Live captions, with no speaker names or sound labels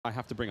I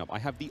have to bring up. I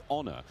have the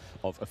honor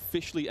of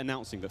officially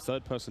announcing that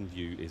third-person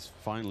view is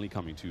finally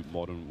coming to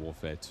Modern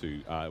Warfare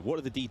 2. What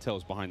are the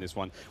details behind this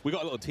one? We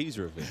got a little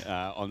teaser of it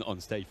on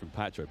stage from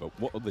Patro, but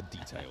what are the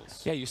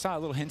details? Yeah, you saw a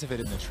little hint of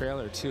it in the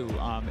trailer too.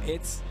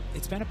 It's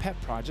been a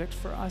pet project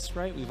for us,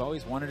 right? We've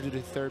always wanted to do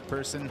third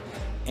person,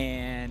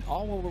 and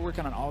all while we're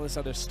working on all this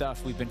other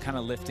stuff, we've been kind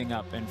of lifting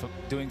up and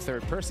doing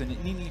third person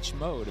in each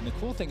mode. And the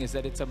cool thing is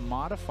that it's a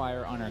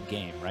modifier on our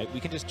game, right?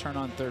 We can just turn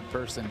on third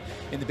person.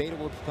 In the beta,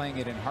 we're playing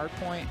it in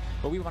Hardpoint,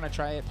 but we want to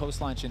try it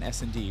post-launch in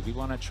S&D. We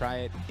want to try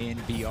it in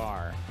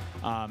VR.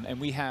 And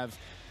we have,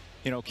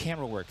 you know,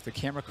 camera work. The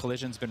camera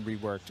collision's been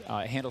reworked.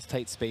 It handles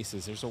tight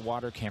spaces. There's a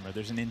water camera.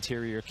 There's an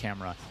interior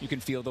camera. You can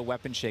feel the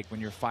weapon shake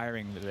when you're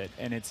firing with it.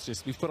 And it's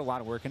just, we've put a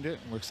lot of work into it,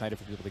 and we're excited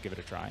for people to give it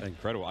a try.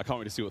 Incredible. I can't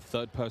wait to see what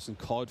third-person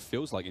COD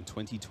feels like in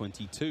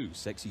 2022.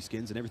 Sexy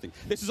skins and everything.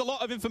 This is a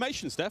lot of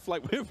information, Steph.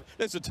 Like,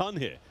 there's a ton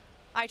here.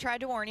 I tried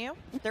to warn you.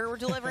 We're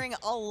delivering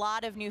a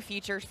lot of new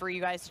features for you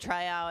guys to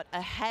try out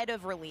ahead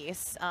of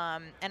release.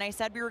 And I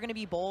said we were going to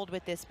be bold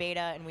with this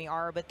beta, and we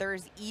are, but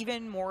there's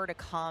even more to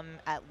come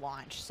at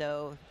launch.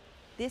 So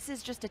this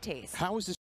is just a taste. How is this